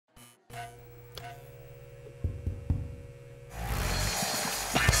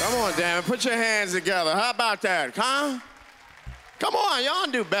Come on, damn it. Put your hands together. How about that, huh? Come on, y'all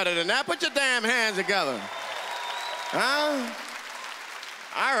do better than that. Put your damn hands together. Huh?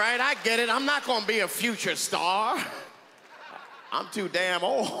 All right, I get it. I'm not gonna be a future star. I'm too damn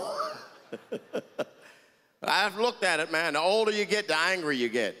old. I've looked at it, man. The older you get, the angrier you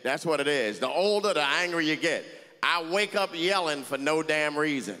get. That's what it is. The older, the angrier you get. I wake up yelling for no damn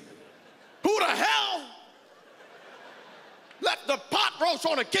reason. Who the hell left the pot roast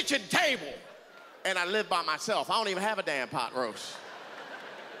on the kitchen table? And I live by myself. I don't even have a damn pot roast.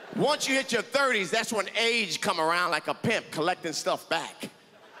 Once you hit your 30s, that's when age come around like a pimp collecting stuff back.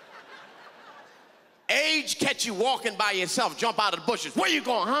 Age catch you walking by yourself, jump out of the bushes. Where you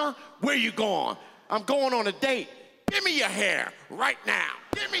going, huh? Where you going? I'm going on a date. Give me your hair right now.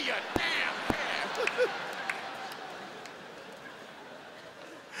 Give me your damn hair.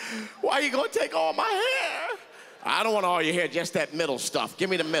 Why you gonna take all my hair? I don't want all your hair, just that middle stuff. Give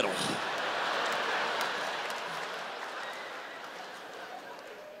me the middle.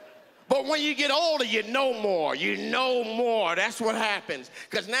 But when you get older, you know more. You know more. That's what happens.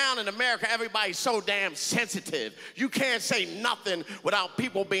 Because now in America, everybody's so damn sensitive. You can't say nothing without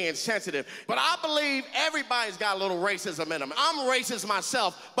people being sensitive. But I believe everybody's got a little racism in them. I'm racist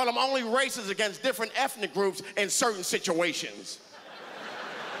myself, but I'm only racist against different ethnic groups in certain situations.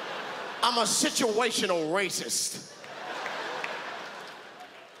 I'm a situational racist.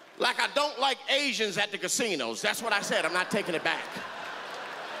 Like I don't like Asians at the casinos. That's what I said. I'm not taking it back.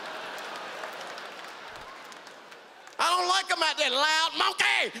 I don't like them out there loud,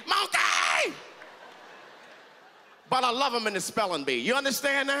 monkey, monkey! But I love them in the spelling bee. You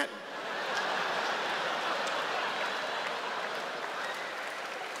understand that?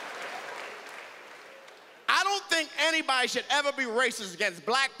 I don't think anybody should ever be racist against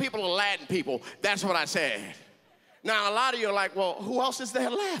black people or Latin people. That's what I said. Now, a lot of you are like, well, who else is there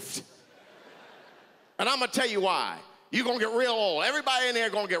left? And I'm gonna tell you why. You're gonna get real old. Everybody in there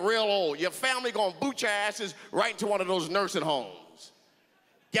gonna get real old. Your family gonna boot your asses right into one of those nursing homes.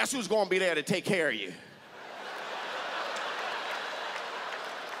 Guess who's gonna be there to take care of you?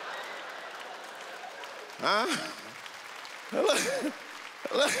 Huh?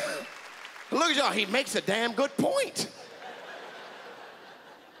 Look at y'all, he makes a damn good point.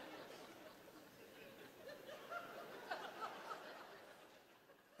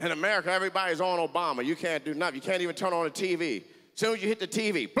 In America, everybody's on Obama. You can't do nothing. You can't even turn on the TV. As soon as you hit the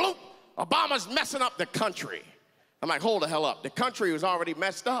TV, bloop, Obama's messing up the country. I'm like, hold the hell up. The country was already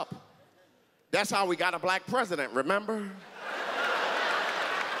messed up. That's how we got a black president, remember?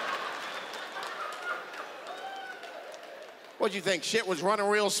 What'd you think, shit was running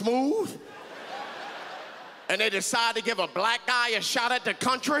real smooth? And they decided to give a black guy a shot at the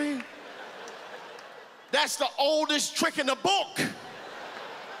country? That's the oldest trick in the book.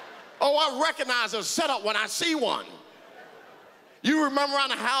 Oh, I recognize a setup when I see one. You remember around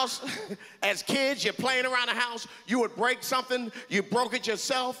the house, as kids, you're playing around the house, you would break something, you broke it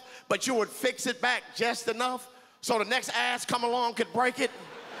yourself, but you would fix it back just enough so the next ass come along could break it.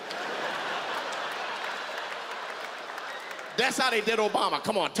 That's how they did Obama.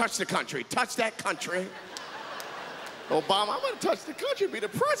 Come on, touch the country. Touch that country. Obama, I'm gonna touch the country, be the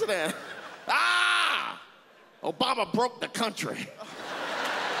president. Ah! Obama broke the country.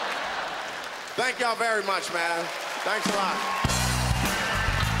 Thank y'all very much, man. Thanks a lot.